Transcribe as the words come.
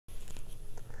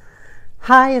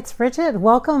Hi, it's Bridgette.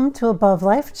 Welcome to Above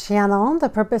Life channel. The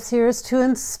purpose here is to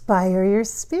inspire your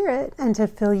spirit and to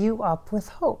fill you up with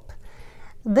hope.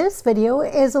 This video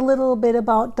is a little bit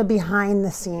about the behind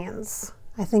the scenes.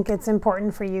 I think it's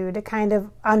important for you to kind of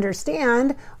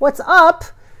understand what's up,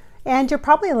 and you're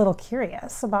probably a little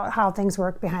curious about how things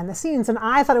work behind the scenes. And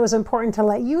I thought it was important to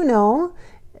let you know,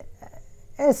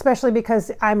 especially because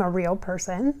I'm a real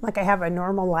person, like I have a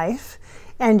normal life.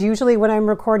 And usually when I'm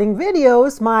recording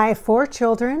videos, my 4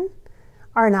 children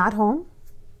are not home.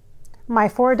 My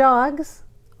 4 dogs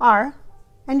are.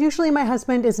 And usually my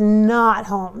husband is not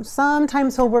home.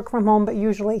 Sometimes he'll work from home, but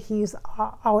usually he's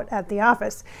out at the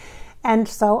office. And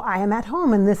so I am at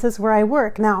home, and this is where I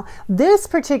work. Now, this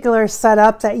particular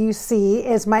setup that you see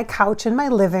is my couch in my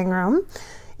living room.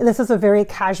 This is a very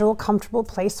casual, comfortable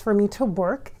place for me to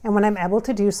work. And when I'm able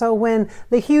to do so, when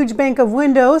the huge bank of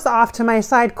windows off to my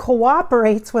side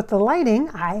cooperates with the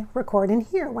lighting, I record in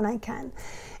here when I can.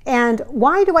 And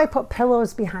why do I put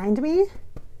pillows behind me?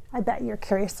 I bet you're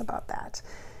curious about that.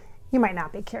 You might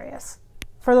not be curious.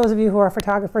 For those of you who are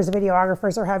photographers,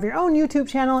 videographers, or have your own YouTube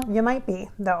channel, you might be,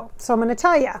 though. So I'm going to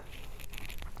tell you.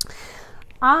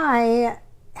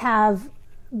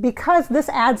 Because this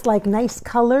adds like nice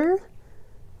color,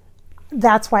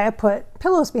 that's why I put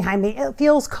pillows behind me. It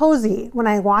feels cozy. When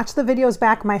I watch the videos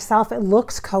back myself, it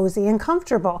looks cozy and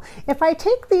comfortable. If I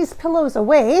take these pillows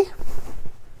away,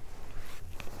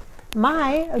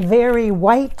 my very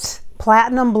white,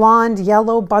 platinum blonde,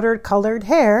 yellow, buttered colored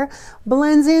hair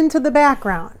blends into the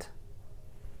background.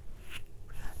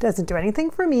 Doesn't do anything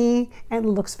for me, and it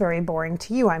looks very boring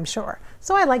to you, I'm sure.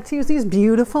 So I like to use these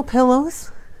beautiful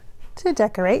pillows to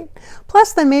decorate.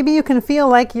 Plus, then maybe you can feel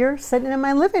like you're sitting in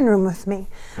my living room with me.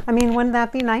 I mean, wouldn't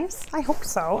that be nice? I hope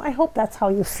so. I hope that's how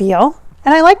you feel.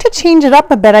 And I like to change it up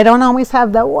a bit. I don't always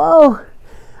have that, whoa.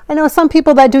 I know some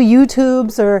people that do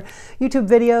YouTubes or YouTube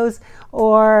videos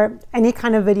or any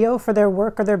kind of video for their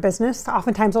work or their business,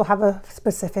 oftentimes will have a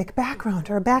specific background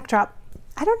or a backdrop.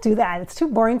 I don't do that. It's too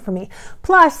boring for me.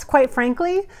 Plus, quite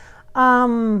frankly,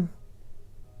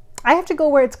 I have to go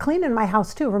where it's clean in my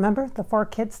house too. Remember the 4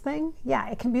 kids thing? Yeah,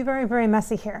 it can be very, very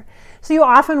messy here. So you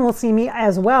often will see me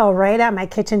as well right at my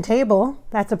kitchen table.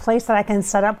 That's a place that I can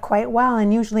set up quite well,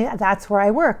 and usually that's where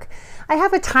I work. I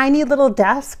have a tiny little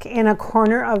desk in a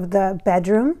corner of the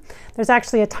bedroom. There's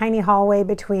actually a tiny hallway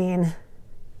between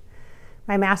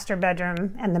my master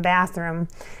bedroom and the bathroom,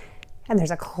 and there's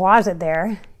a closet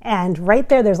there. And right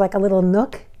there's like a little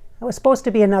nook. It was supposed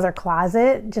to be another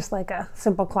closet, just like a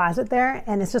simple closet there,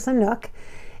 and it's just a nook.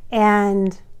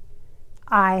 And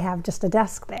I have just a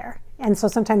desk there. And so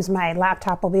sometimes my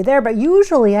laptop will be there, but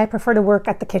usually I prefer to work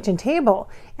at the kitchen table.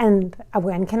 And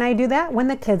when can I do that? When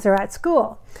the kids are at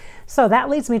school. So that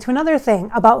leads me to another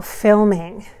thing about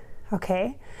filming,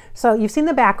 okay? So you've seen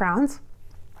the backgrounds.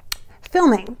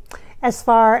 Filming, as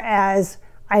far as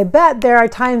I bet there are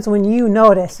times when you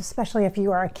notice, especially if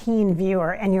you are a keen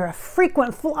viewer and you're a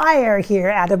frequent flyer here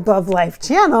at Above Life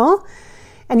channel,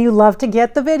 and you love to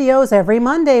get the videos every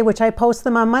Monday, which I post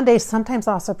them on Mondays. Sometimes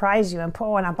I'll surprise you and put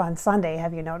one up on Sunday.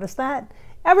 Have you noticed that?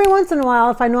 Every once in a while,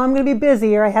 if I know I'm going to be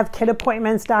busy or I have kid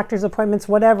appointments, doctor's appointments,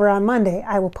 whatever on Monday,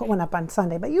 I will put one up on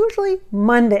Sunday. But usually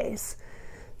Mondays.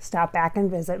 Stop back and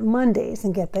visit Mondays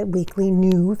and get the weekly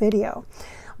new video.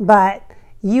 But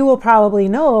you will probably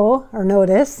know or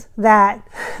notice that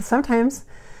sometimes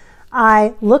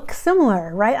I look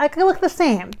similar, right? I can look the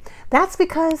same. That's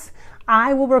because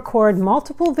I will record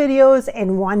multiple videos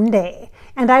in one day,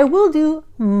 and I will do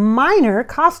minor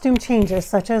costume changes,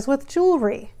 such as with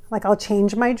jewelry. Like I'll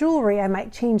change my jewelry. I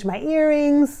might change my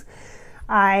earrings.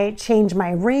 I change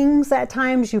my rings at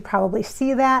times. You probably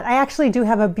see that. I actually do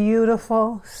have a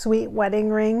beautiful, sweet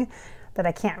wedding ring that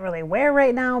I can't really wear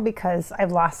right now because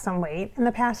I've lost some weight in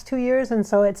the past 2 years, and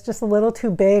so it's just a little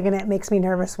too big and it makes me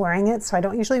nervous wearing it, so I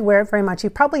don't usually wear it very much.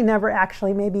 You've probably never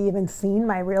actually maybe even seen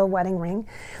my real wedding ring.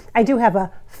 I do have a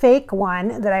fake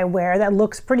one that I wear that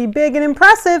looks pretty big and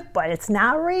impressive, but it's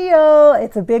not real.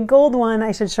 It's a big gold one.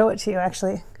 I should show it to you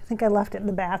actually. I think I left it in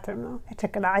the bathroom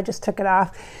though. I just took it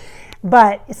off,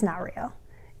 but it's not real.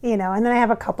 You know, and then I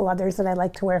have a couple others that I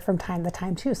like to wear from time to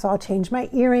time too. So I'll change my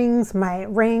earrings, my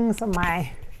rings,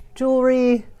 my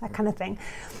jewelry, that kind of thing.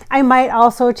 I might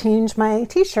also change my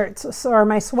t-shirts or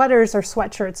my sweaters or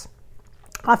sweatshirts.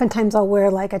 Oftentimes I'll wear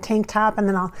like a tank top and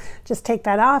then I'll just take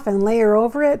that off and layer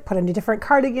over it, put a different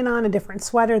cardigan on, a different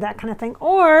sweater, that kind of thing.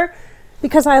 Or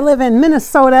because I live in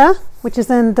Minnesota, which is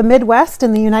in the Midwest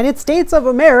in the United States of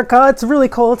America, it's really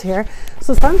cold here.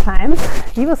 So sometimes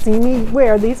you will see me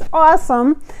wear these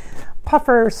awesome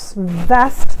puffer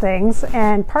vest things,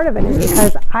 and part of it is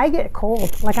because I get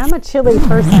cold. Like, I'm a chilly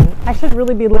person. I should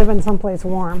really be living someplace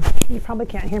warm. You probably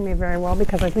can't hear me very well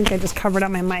because I think I just covered up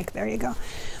my mic. There you go.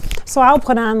 So I'll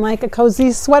put on like a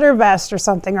cozy sweater vest or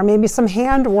something, or maybe some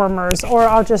hand warmers, or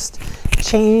I'll just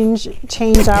change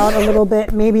out a little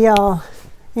bit. Maybe I'll,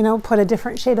 you know, put a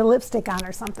different shade of lipstick on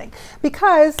or something,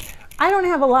 because I don't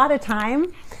have a lot of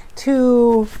time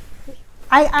to,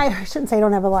 I shouldn't say I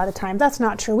don't have a lot of time. That's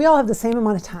not true. We all have the same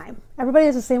amount of time. Everybody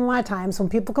has the same amount of time. So when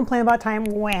people complain about time,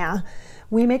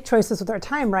 we make choices with our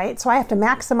time, right? So I have to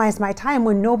maximize my time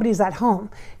when nobody's at home,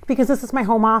 because this is my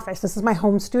home office. This is my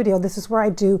home studio. This is where I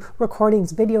do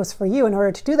recordings, videos for you. In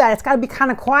order to do that, it's got to be kind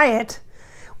of quiet.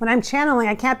 When I'm channeling,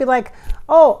 I can't be like,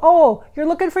 oh, you're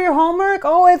looking for your homework?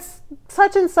 Oh, it's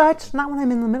such and such. Not when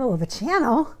I'm in the middle of a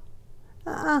channel.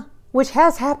 Which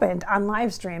has happened on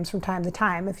live streams from time to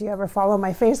time. If you ever follow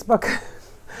my Facebook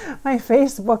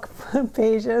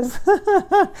pages,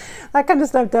 that kind of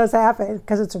stuff does happen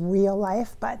because it's real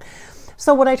life. But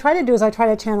so what I try to do is I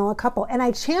try to channel a couple, and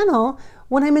I channel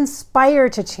when I'm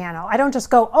inspired to channel. I don't just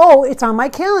go, oh, it's on my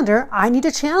calendar, I need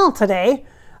to channel today.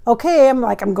 Okay,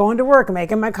 I'm going to work, I'm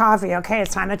making my coffee. Okay,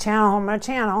 it's time to channel, I'm going to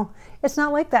channel. It's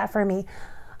not like that for me.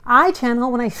 I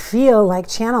channel when I feel like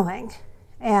channeling.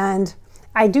 And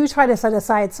I do try to set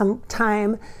aside some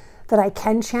time that I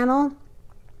can channel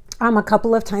a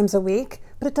couple of times a week,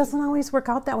 but it doesn't always work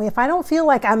out that way. If I don't feel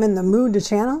like I'm in the mood to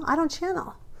channel, I don't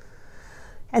channel.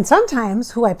 And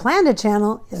sometimes who I plan to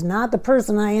channel is not the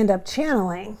person I end up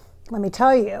channeling, let me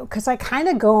tell you, because I kind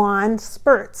of go on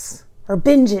spurts or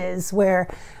binges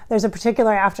where there's a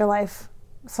particular afterlife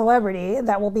celebrity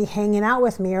that will be hanging out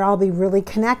with me, or I'll be really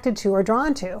connected to or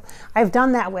drawn to. I've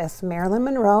done that with Marilyn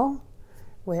Monroe,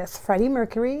 with Freddie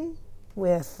Mercury,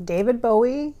 with David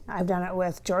Bowie. I've done it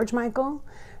with George Michael.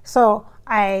 So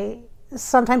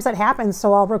sometimes that happens.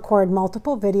 So I'll record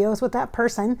multiple videos with that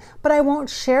person, but I won't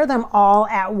share them all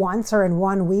at once or in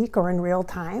 1 week or in real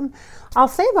time. I'll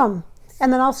save them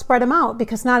and then I'll spread them out,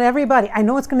 because not everybody, I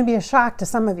know it's going to be a shock to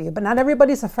some of you, but not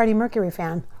everybody's a Freddie Mercury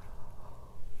fan.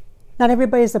 Not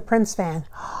everybody's a Prince fan.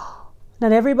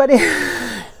 Not everybody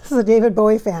is a David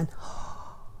Bowie fan.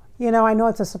 You know, I know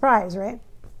it's a surprise, right?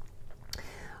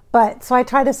 But so I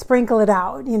try to sprinkle it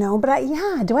out, you know, but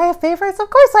do I have favorites? Of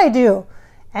course I do.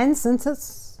 And since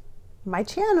it's my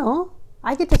channel,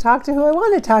 I get to talk to who I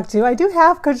want to talk to. I do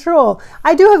have control.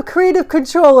 I do have creative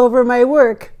control over my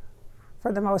work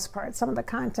for the most part. Some of the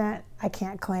content I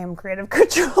can't claim creative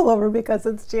control over because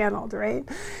it's channeled, right?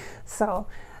 So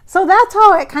that's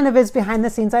how it kind of is behind the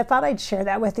scenes. I thought I'd share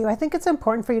that with you. I think it's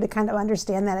important for you to kind of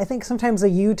understand that. I think sometimes the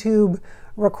YouTube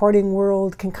recording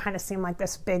world can kind of seem like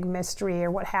this big mystery or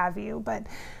what have you. But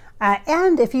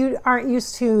and if you aren't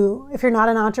used to, if you're not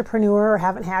an entrepreneur or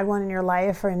haven't had one in your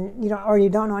life, or you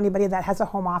don't know anybody that has a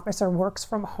home office or works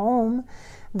from home,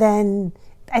 then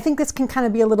I think this can kind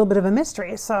of be a little bit of a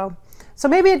mystery. So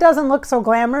maybe it doesn't look so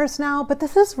glamorous now, but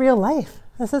this is real life.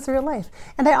 This is real life.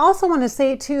 And I also want to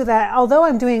say too that although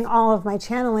I'm doing all of my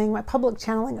channeling, my public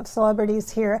channeling of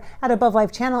celebrities here at Above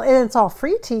Life Channel, and it's all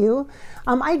free to you,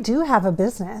 I do have a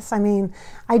business. I mean,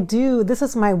 this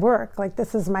is my work. Like,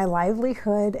 this is my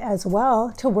livelihood as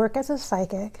well, to work as a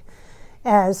psychic,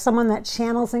 as someone that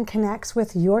channels and connects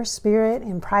with your spirit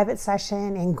in private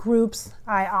session, in groups.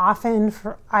 I often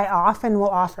will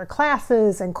offer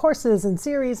classes and courses and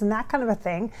series and that kind of a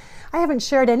thing. I haven't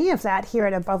shared any of that here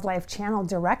at Above Life Channel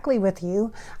directly with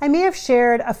you. I may have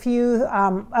shared a few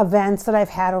events that I've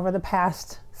had over the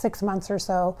past 6 months or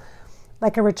so,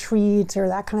 like a retreat or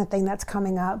that kind of thing that's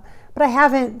coming up. But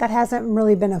that hasn't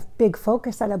really been a big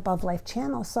focus at Above Life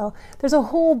Channel. So there's a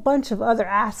whole bunch of other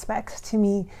aspects to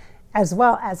me as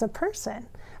well as a person.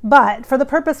 But for the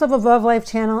purpose of Above Life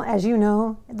Channel, as you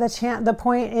know, the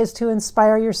point is to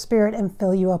inspire your spirit and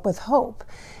fill you up with hope.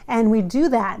 And we do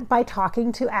that by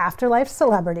talking to afterlife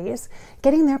celebrities,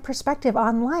 getting their perspective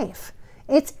on life.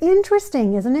 It's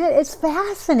interesting, isn't it? It's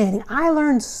fascinating. I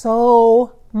learned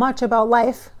so much about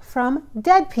life from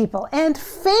dead people, and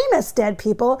famous dead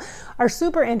people are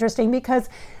super interesting because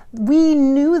we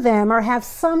knew them or have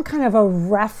some kind of a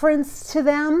reference to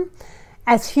them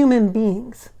as human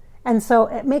beings. And so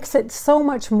it makes it so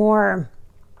much more,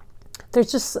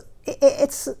 it's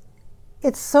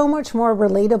so much more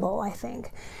relatable, I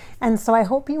think. And so I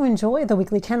hope you enjoy the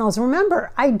weekly channels.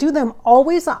 Remember, I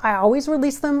always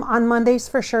release them on Mondays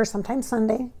for sure, sometimes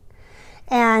Sunday.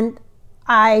 And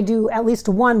I do at least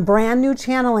one brand new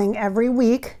channeling every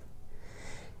week,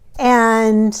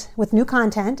 and with new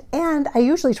content. And I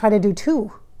usually try to do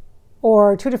two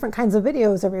different kinds of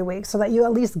videos every week, so that you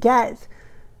at least get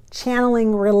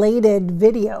channeling related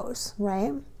videos,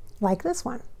 right? like this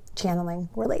one, channeling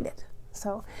related.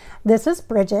 So this is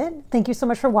Bridget. Thank you so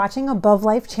much for watching Above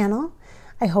Life channel.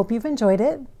 I hope you've enjoyed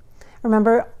it.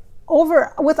 Remember,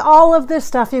 with all of this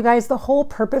stuff, you guys, the whole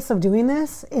purpose of doing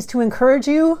this is to encourage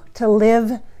you to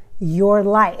live your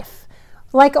life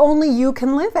like only you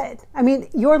can live it. I mean,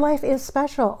 your life is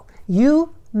special.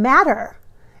 You matter.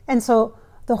 And so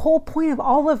the whole point of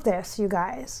all of this, you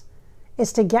guys,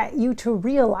 is to get you to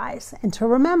realize and to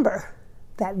remember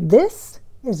that this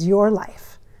is your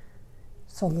life.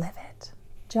 So live it.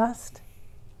 Just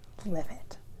live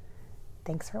it.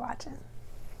 Thanks for watching.